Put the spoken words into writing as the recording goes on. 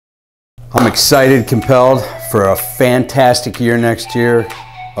I'm excited, compelled for a fantastic year next year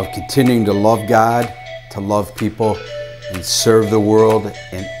of continuing to love God, to love people, and serve the world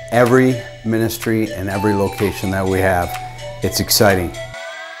in every ministry and every location that we have. It's exciting.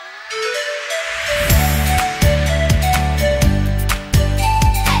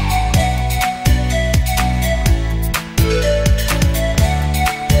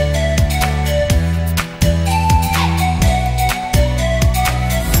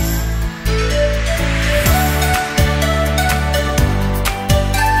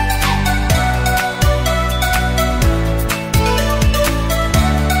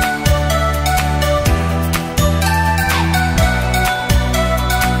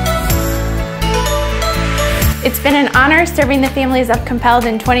 It's been an honor serving the families of Compelled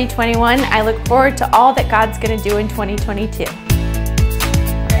in 2021. I look forward to all that God's going to do in 2022.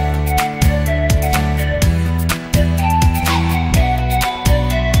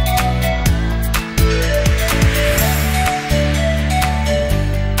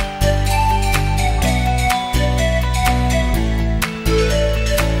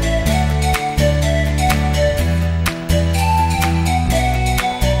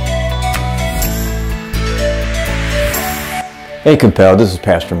 Hey Compelled, this is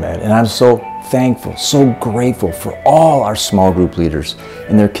Pastor Matt, and I'm so thankful, so grateful for all our small group leaders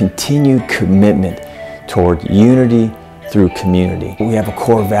and their continued commitment toward unity through community. We have a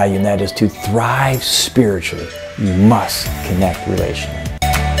core value, and that is to thrive spiritually. You must connect relationally.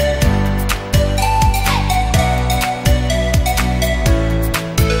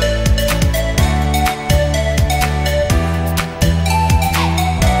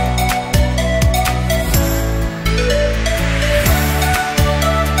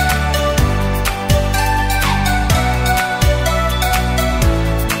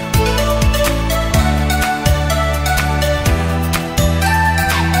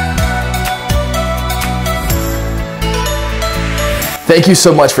 Thank you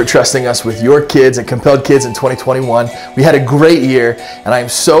so much for trusting us with your kids at Compelled Kids in 2021. We had a great year, and I am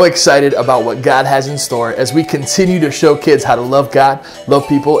so excited about what God has in store as we continue to show kids how to love God, love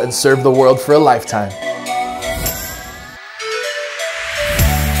people, and serve the world for a lifetime.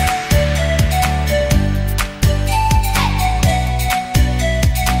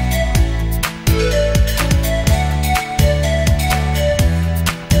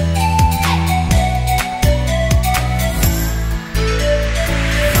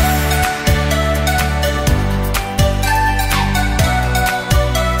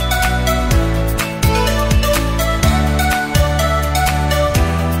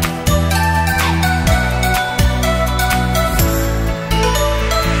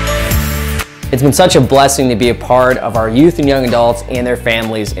 It's been such a blessing to be a part of our youth and young adults and their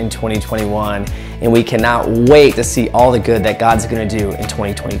families in 2021, and we cannot wait to see all the good that God's going to do in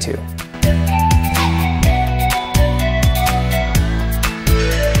 2022.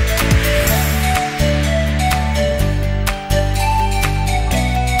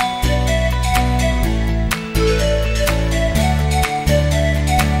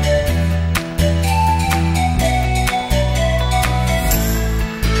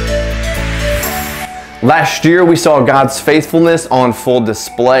 Last year we saw God's faithfulness on full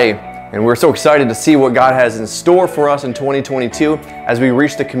display, and we're so excited to see what God has in store for us in 2022 as we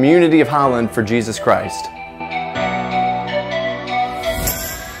reach the community of Holland for Jesus Christ.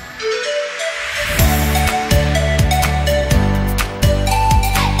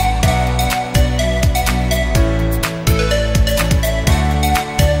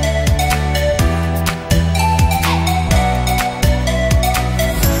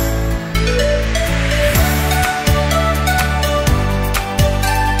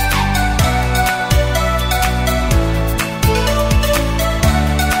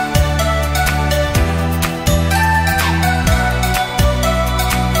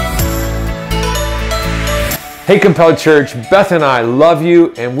 Hey Compelled Church, Beth and I love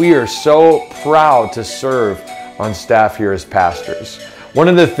you, and we are so proud to serve on staff here as pastors. One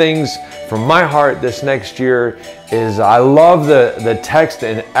of the things from my heart this next year is I love the text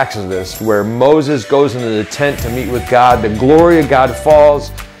in Exodus where Moses goes into the tent to meet with God, the glory of God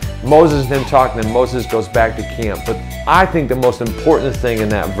falls, Moses and him talk, and then Moses goes back to camp. But I think the most important thing in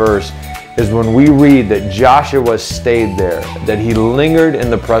that verse is when we read that Joshua stayed there, that he lingered in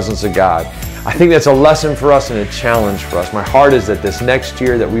the presence of God. I think that's a lesson for us and a challenge for us. My heart is that this next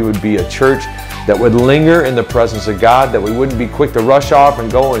year that we would be a church that would linger in the presence of God, that we wouldn't be quick to rush off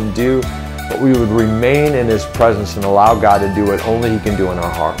and go and do, but we would remain in His presence and allow God to do what only He can do in our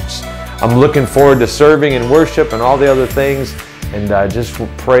hearts. I'm looking forward to serving and worship and all the other things, and just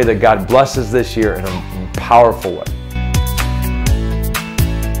pray that God blesses this year in a powerful way.